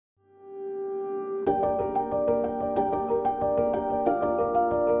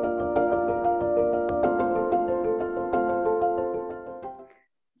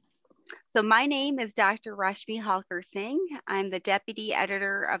So my name is Dr. Rashmi Halker Singh. I'm the deputy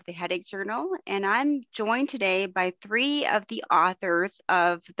editor of the Headache Journal, and I'm joined today by three of the authors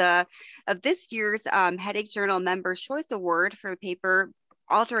of this year's Headache Journal Members' Choice Award for the paper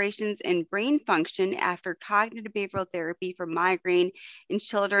Alterations in Brain Function After Cognitive Behavioral Therapy for Migraine in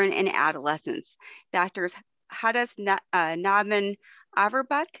Children and Adolescents. Doctors Hadas Navin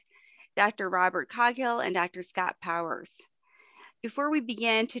Averbach, Dr. Robert Coghill, and Dr. Scott Powers. Before we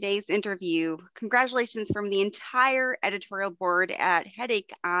begin today's interview, congratulations from the entire editorial board at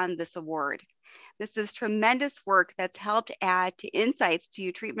Headache on this award. This is tremendous work that's helped add to insights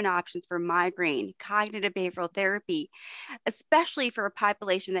to treatment options for migraine, cognitive behavioral therapy, especially for a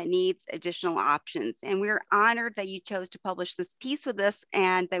population that needs additional options. And we're honored that you chose to publish this piece with us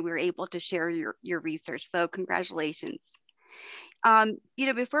and that we were able to share your research. So congratulations.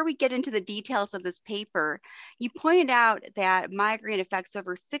 Before we get into the details of this paper, you pointed out that migraine affects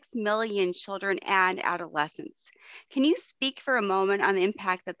over 6 million children and adolescents. Can you speak for a moment on the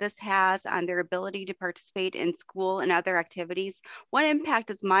impact that this has on their ability to participate in school and other activities? What impact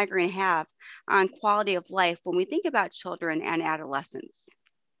does migraine have on quality of life when we think about children and adolescents?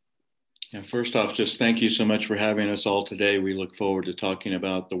 And first off, just thank you so much for having us all today. We look forward to talking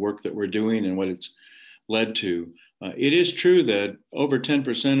about the work that we're doing and what it's led to. It is true that over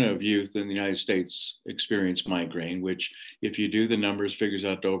 10% of youth in the United States experience migraine, which, if you do the numbers, figures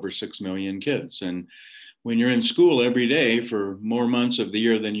out to over 6 million kids. And when you're in school every day for more months of the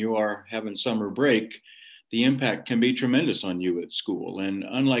year than you are having summer break, the impact can be tremendous on you at school. And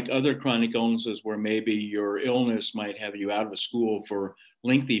unlike other chronic illnesses where maybe your illness might have you out of school for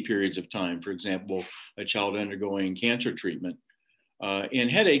lengthy periods of time, for example, a child undergoing cancer treatment, in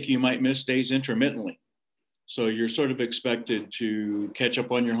headache, you might miss days intermittently. So you're sort of expected to catch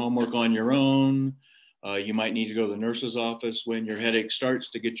up on your homework on your own. You might need to go to the nurse's office when your headache starts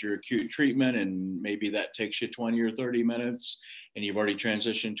to get your acute treatment, and maybe that takes you 20 or 30 minutes, and you've already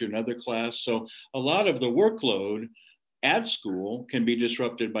transitioned to another class. So a lot of the workload at school can be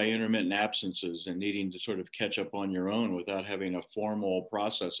disrupted by intermittent absences and needing to sort of catch up on your own without having a formal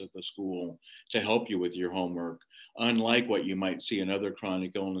process at the school to help you with your homework, unlike what you might see in other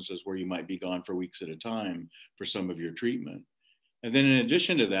chronic illnesses where you might be gone for weeks at a time for some of your treatment. And then in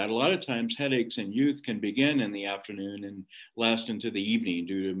addition to that, a lot of times headaches in youth can begin in the afternoon and last into the evening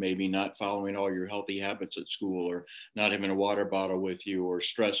due to maybe not following all your healthy habits at school, or not having a water bottle with you, or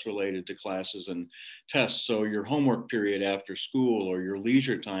stress related to classes and tests. So your homework period after school or your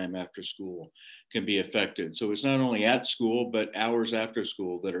leisure time after school can be affected. So it's not only at school, but hours after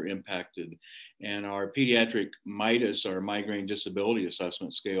school that are impacted. And our pediatric MIDAS, our migraine disability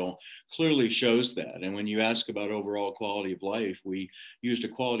assessment scale, clearly shows that. And when you ask about overall quality of life, we used a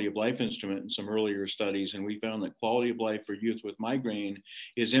quality of life instrument in some earlier studies, and we found that quality of life for youth with migraine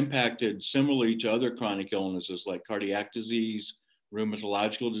is impacted similarly to other chronic illnesses like cardiac disease,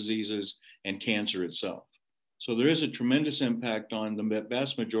 rheumatological diseases, and cancer itself. So there is a tremendous impact on the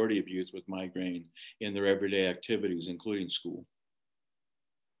vast majority of youth with migraine in their everyday activities, including school.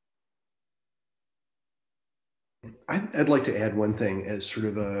 I'd like to add one thing as sort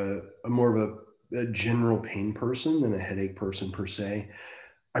of a more of a general pain person than a headache person per se.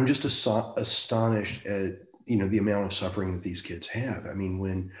 I'm just astonished at the amount of suffering that these kids have. I mean,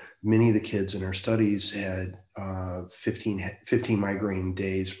 when many of the kids in our studies had 15 migraine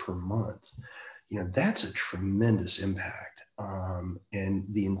days per month, that's a tremendous impact. And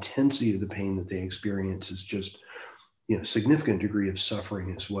the intensity of the pain that they experience is just significant degree of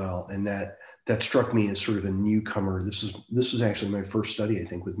suffering as well. And that struck me as sort of a newcomer. This was actually my first study, I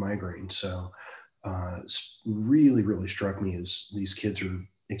think, with migraine. So really, really struck me as these kids are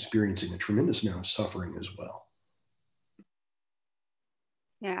experiencing a tremendous amount of suffering as well.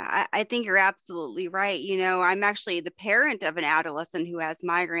 Yeah, I think you're absolutely right. I'm actually the parent of an adolescent who has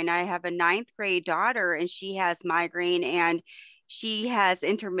migraine. I have a 9th grade daughter and she has migraine, and she has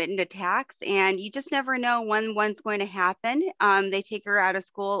intermittent attacks, and you just never know when one's going to happen. They take her out of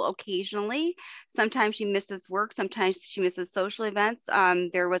school occasionally. Sometimes she misses work. Sometimes she misses social events.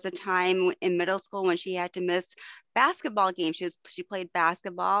 There was a time in middle school when she had to miss basketball games. She played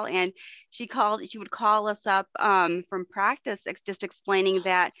basketball, and she would call us up from practice, just explaining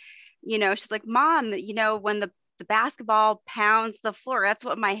that, she's like, Mom, when the basketball pounds the floor, that's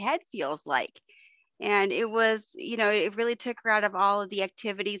what my head feels like. And it was, it really took her out of all of the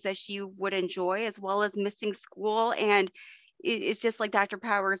activities that she would enjoy, as well as missing school. And it's just like Dr.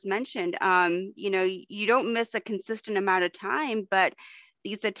 Powers mentioned, you don't miss a consistent amount of time, but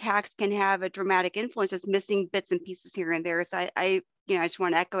these attacks can have a dramatic influence, just missing bits and pieces here and there. So I just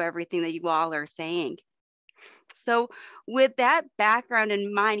want to echo everything that you all are saying. So with that background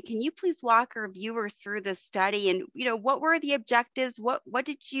in mind, can you please walk our viewers through the study and, what were the objectives? What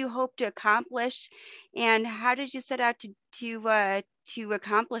did you hope to accomplish? And how did you set out to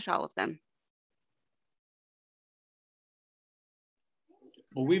accomplish all of them?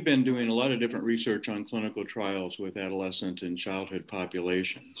 Well, we've been doing a lot of different research on clinical trials with adolescent and childhood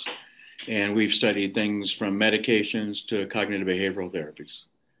populations. And we've studied things from medications to cognitive behavioral therapies.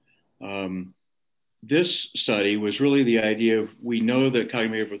 This study was really the idea of, we know that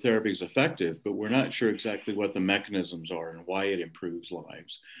cognitive behavioral therapy is effective, but we're not sure exactly what the mechanisms are and why it improves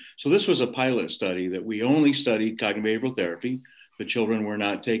lives. So this was a pilot study that we only studied cognitive behavioral therapy. The children were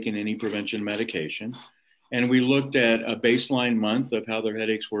not taking any prevention medication. And we looked at a baseline month of how their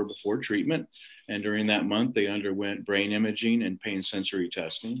headaches were before treatment. And during that month, they underwent brain imaging and pain sensory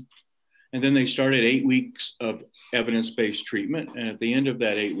testing. And then they started 8 weeks of evidence-based treatment. And at the end of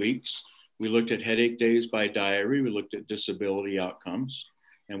that 8 weeks, we looked at headache days by diary. We looked at disability outcomes.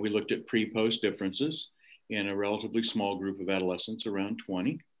 And we looked at pre-post differences in a relatively small group of adolescents, around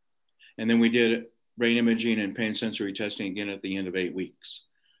 20. And then we did brain imaging and pain sensory testing again at the end of 8 weeks.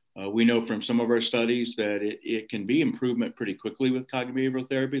 We know from some of our studies that it can be improvement pretty quickly with cognitive behavioral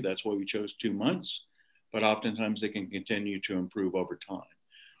therapy. That's why we chose 2 months, but oftentimes they can continue to improve over time.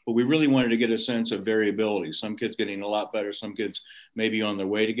 But we really wanted to get a sense of variability. Some kids getting a lot better, some kids maybe on their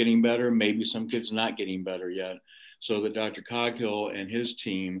way to getting better, maybe some kids not getting better yet, so that Dr. Coghill and his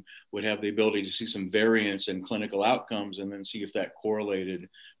team would have the ability to see some variance in clinical outcomes and then see if that correlated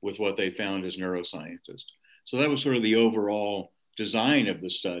with what they found as neuroscientists. So that was sort of the overall design of the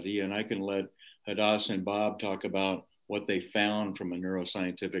study, and I can let Hadass and Bob talk about what they found from a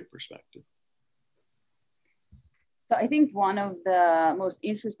neuroscientific perspective. So I think one of the most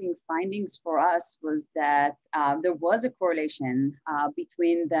interesting findings for us was that there was a correlation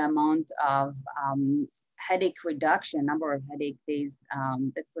between the amount of headache reduction, number of headache days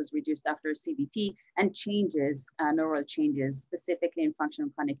that was reduced after CBT, and changes, neural changes, specifically in functional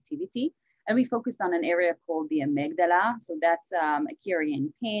connectivity. And we focused on an area called the amygdala. So that's a key area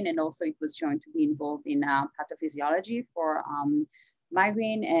in pain. And also it was shown to be involved in pathophysiology for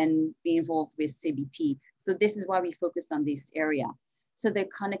migraine and be involved with CBT. So this is why we focused on this area. So the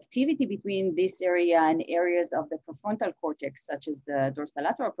connectivity between this area and areas of the prefrontal cortex, such as the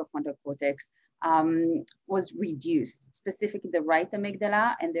dorsolateral prefrontal cortex, was reduced, specifically the right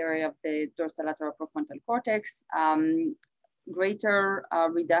amygdala and the area of the dorsolateral prefrontal cortex. Greater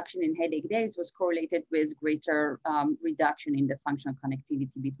reduction in headache days was correlated with greater reduction in the functional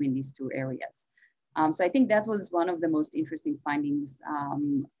connectivity between these two areas. So I think that was one of the most interesting findings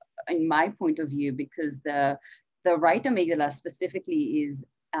in my point of view, because the right amygdala specifically is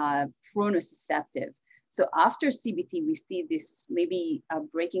pronoceptive. So after CBT, we see this maybe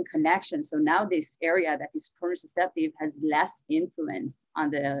breaking connection. So now this area that is pronoceptive has less influence on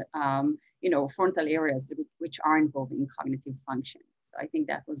the frontal areas which are involved in cognitive function. So I think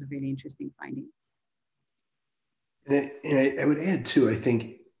that was a really interesting finding. And I would add too, I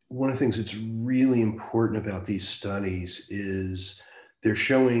think one of the things that's really important about these studies is they're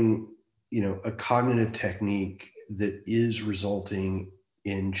showing, a cognitive technique that is resulting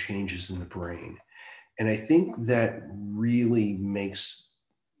in changes in the brain. And I think that really makes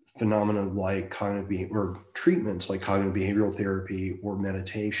phenomena like treatments like cognitive behavioral therapy or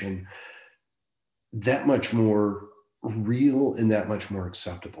meditation that much more real and that much more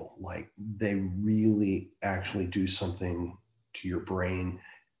acceptable. Like they really actually do something to your brain,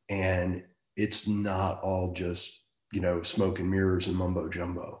 and it's not all just, smoke and mirrors and mumbo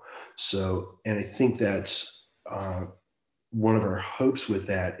jumbo. So, and I think that's one of our hopes with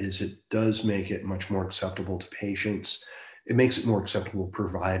that is it does make it much more acceptable to patients. It makes it more acceptable to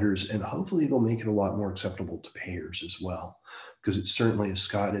providers, and hopefully it'll make it a lot more acceptable to payers as well. Because it's certainly, as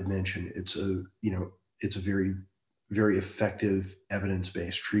Scott had mentioned, it's a very, very effective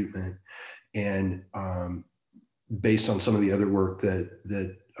evidence-based treatment. And based on some of the other work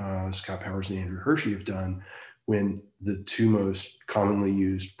that Scott Powers and Andrew Hershey have done, when the two most commonly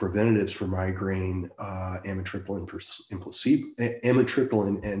used preventatives for migraine, amitriptyline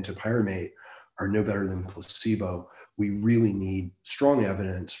and topiramate, are no better than placebo, we really need strong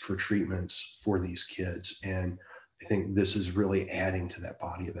evidence for treatments for these kids. And I think this is really adding to that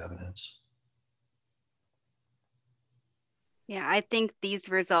body of evidence. Yeah, I think these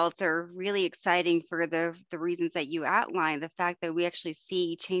results are really exciting for the reasons that you outlined. The fact that we actually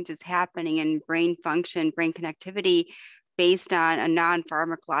see changes happening in brain function, brain connectivity based on a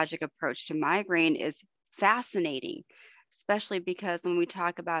non-pharmacologic approach to migraine is fascinating. especially because when we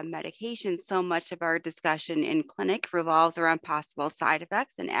talk about medication, so much of our discussion in clinic revolves around possible side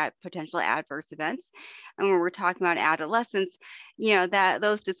effects and potential adverse events. And when we're talking about adolescents, that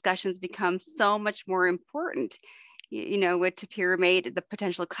those discussions become so much more important. With topiramate, the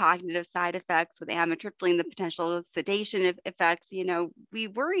potential cognitive side effects, with amitriptyline, the potential sedation effects, we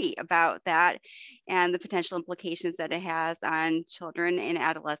worry about that and the potential implications that it has on children and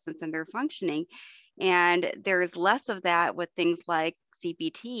adolescents and their functioning. And there's less of that with things like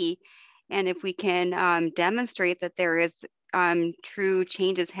CBT. And if we can demonstrate that there is true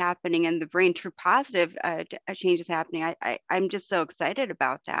changes happening in the brain, true positive changes happening, I'm just so excited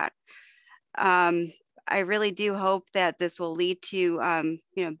about that. I really do hope that this will lead to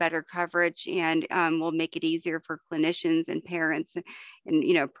better coverage and will make it easier for clinicians and parents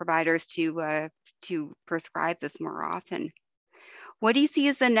and providers to prescribe this more often. What do you see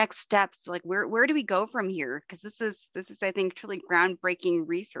as the next steps? Like where do we go from here? Because this is I think truly groundbreaking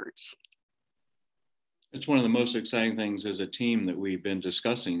research. It's one of the most exciting things as a team that we've been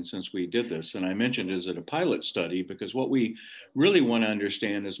discussing since we did this. And I mentioned, is it a pilot study? Because what we really want to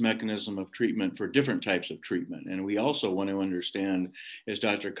understand is mechanism of treatment for different types of treatment. And we also want to understand, as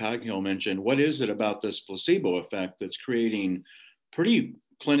Dr. Coghill mentioned, what is it about this placebo effect that's creating pretty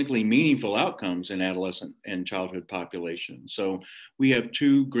clinically meaningful outcomes in adolescent and childhood populations. So we have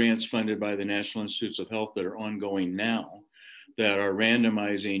 2 grants funded by the National Institutes of Health that are ongoing now, that are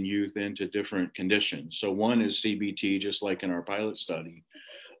randomizing youth into different conditions. So one is CBT, just like in our pilot study,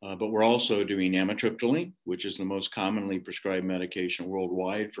 but we're also doing amitriptyline, which is the most commonly prescribed medication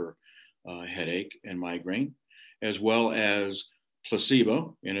worldwide for headache and migraine, as well as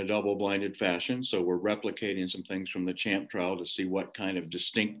placebo in a double-blinded fashion. So we're replicating some things from the CHAMP trial to see what kind of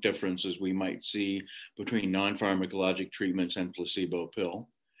distinct differences we might see between non-pharmacologic treatments and placebo pill.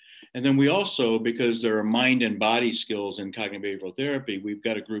 And then we also, because there are mind and body skills in cognitive behavioral therapy, we've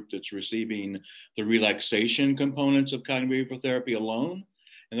got a group that's receiving the relaxation components of cognitive behavioral therapy alone.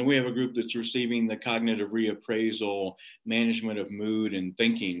 And then we have a group that's receiving the cognitive reappraisal, management of mood and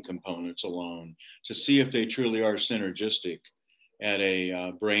thinking components alone, to see if they truly are synergistic at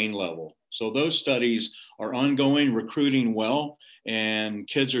a brain level. So those studies are ongoing, recruiting well, and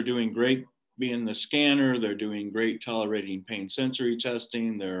kids are doing great being the scanner. They're doing great tolerating pain sensory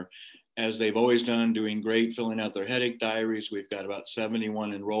testing. They're, as they've always done, doing great filling out their headache diaries. We've got about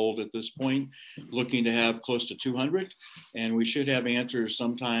 71 enrolled at this point, looking to have close to 200. And we should have answers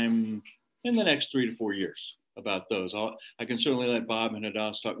sometime in the next 3 to 4 years about those. I can certainly let Bob and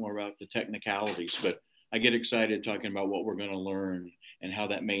Hadass talk more about the technicalities, but I get excited talking about what we're going to learn and how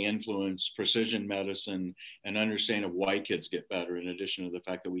that may influence precision medicine and understanding of why kids get better, in addition to the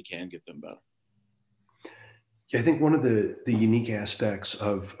fact that we can get them better. Yeah, I think one of the unique aspects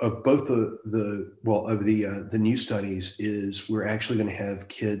of both the new studies is we're actually going to have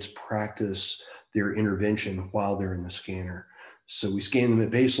kids practice their intervention while they're in the scanner. So we scan them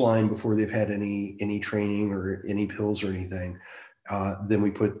at baseline before they've had any training or any pills or anything.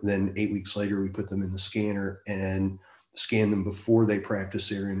 Then 8 weeks later, we put them in the scanner and scan them before they practice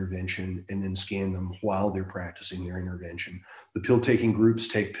their intervention, and then scan them while they're practicing their intervention. The pill taking groups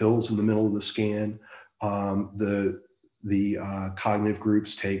take pills in the middle of the scan. The cognitive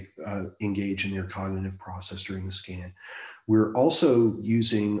groups engage in their cognitive process during the scan. We're also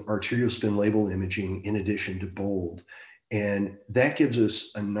using arterial spin label imaging in addition to BOLD. And that gives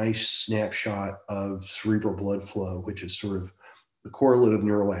us a nice snapshot of cerebral blood flow, which is sort of the correlate of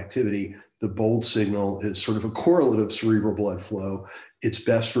neural activity. The BOLD signal is sort of a correlate of cerebral blood flow. It's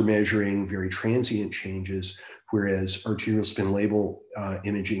best for measuring very transient changes, whereas arterial spin label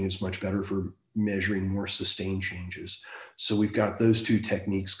imaging is much better for measuring more sustained changes. So we've got those 2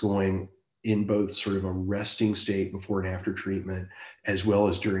 techniques going in both sort of a resting state before and after treatment, as well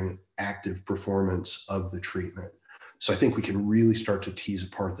as during active performance of the treatment. So I think we can really start to tease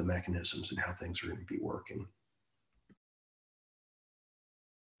apart the mechanisms and how things are going to be working.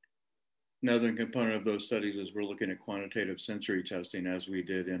 Another component of those studies is we're looking at quantitative sensory testing, as we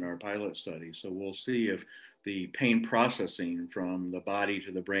did in our pilot study. So we'll see if the pain processing from the body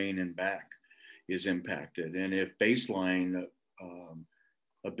to the brain and back is impacted, and if baseline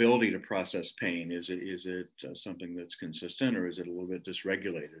ability to process pain, is it something that's consistent, or is it a little bit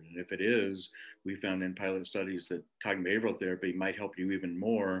dysregulated? And if it is, we found in pilot studies that cognitive behavioral therapy might help you even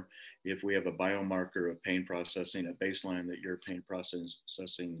more if we have a biomarker of pain processing at baseline, that your pain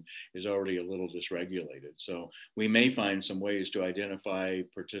processing is already a little dysregulated. So we may find some ways to identify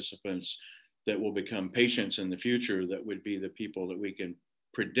participants that will become patients in the future that would be the people that we can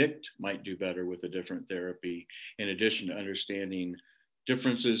predict might do better with a different therapy, in addition to understanding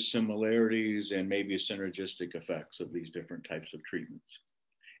differences, similarities, and maybe synergistic effects of these different types of treatments.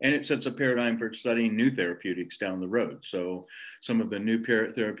 And it sets a paradigm for studying new therapeutics down the road. So some of the new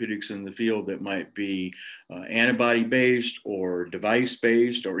therapeutics in the field that might be antibody-based or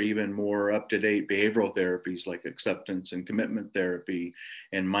device-based, or even more up-to-date behavioral therapies like acceptance and commitment therapy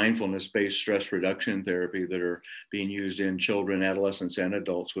and mindfulness-based stress reduction therapy that are being used in children, adolescents, and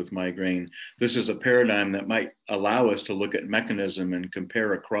adults with migraine. This is a paradigm that might allow us to look at mechanism and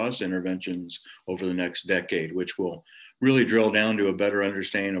compare across interventions over the next decade, which will really drill down to a better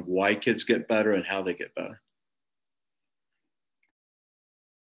understanding of why kids get better and how they get better.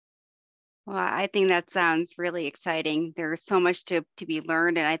 Well, I think that sounds really exciting. There's so much to be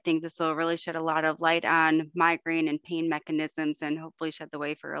learned, and I think this will really shed a lot of light on migraine and pain mechanisms, and hopefully shed the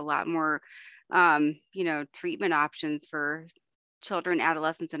way for a lot more, treatment options for children,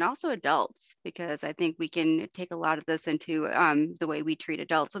 adolescents, and also adults, because I think we can take a lot of this into the way we treat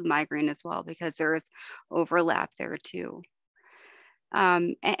adults with migraine as well, because there is overlap there too.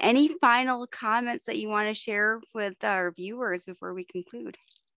 Any final comments that you want to share with our viewers before we conclude?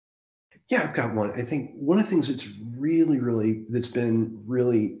 Yeah, I've got one. I think one of the things that's been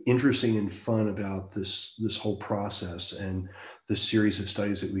really interesting and fun about this whole process and the series of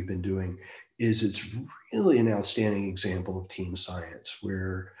studies that we've been doing is it's really an outstanding example of team science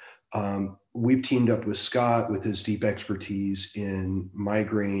where we've teamed up with Scott with his deep expertise in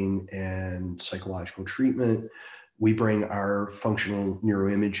migraine and psychological treatment. We bring our functional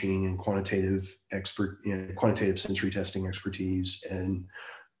neuroimaging and quantitative sensory testing expertise and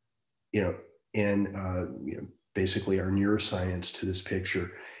basically our neuroscience to this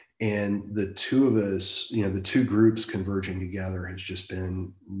picture. And the two of us, the two groups converging together has just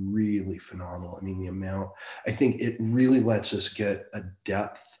been really phenomenal. I mean, I think it really lets us get a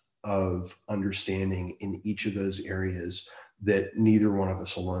depth of understanding in each of those areas that neither one of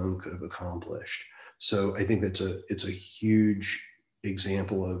us alone could have accomplished. So I think it's a huge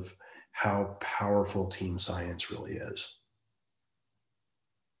example of how powerful team science really is.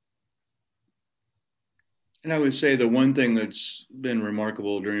 And I would say the one thing that's been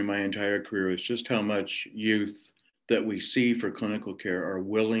remarkable during my entire career is just how much youth that we see for clinical care are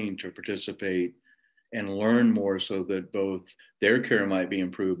willing to participate and learn more so that both their care might be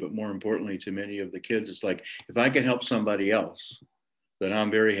improved, but more importantly to many of the kids, it's like, if I can help somebody else, then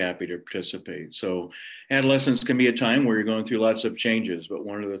I'm very happy to participate. So adolescence can be a time where you're going through lots of changes, but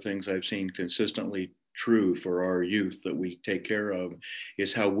one of the things I've seen consistently true for our youth that we take care of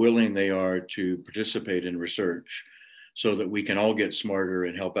is how willing they are to participate in research so that we can all get smarter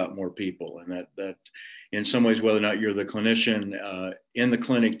and help out more people. And that in some ways, whether or not you're the clinician in the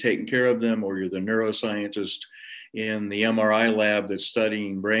clinic taking care of them, or you're the neuroscientist in the MRI lab that's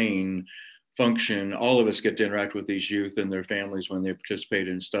studying brain function, all of us get to interact with these youth and their families when they participate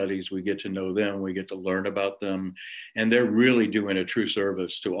in studies. We get to know them, we get to learn about them, and they're really doing a true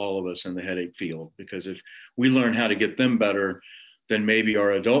service to all of us in the headache field, because if we learn how to get them better, then maybe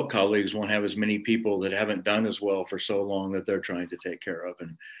our adult colleagues won't have as many people that haven't done as well for so long that they're trying to take care of.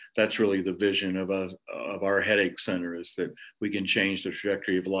 And that's really the vision of our headache center, is that we can change the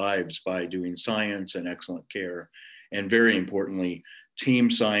trajectory of lives by doing science and excellent care. And very importantly,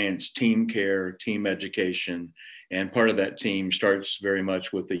 team science, team care, team education. And part of that team starts very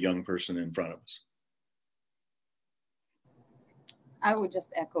much with the young person in front of us. I would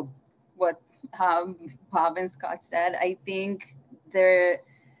just echo what Bob and Scott said. I think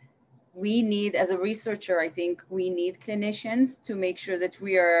we need, as a researcher, I think we need clinicians to make sure that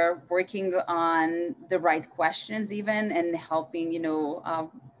we are working on the right questions even, and helping,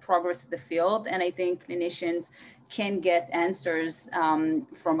 progress the field. And I think clinicians can get answers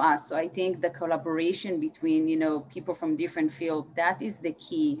from us. So I think the collaboration between, people from different fields, that is the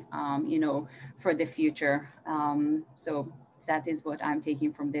key, for the future. So that is what I'm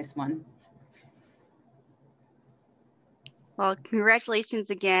taking from this one. Well,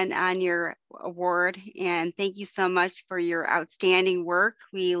 congratulations again on your award, and thank you so much for your outstanding work.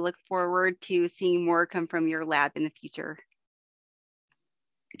 We look forward to seeing more come from your lab in the future.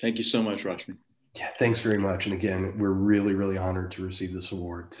 Thank you so much, Rashmi. Yeah, thanks very much. And again, we're really, really honored to receive this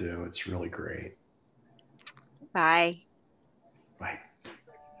award too. It's really great. Bye.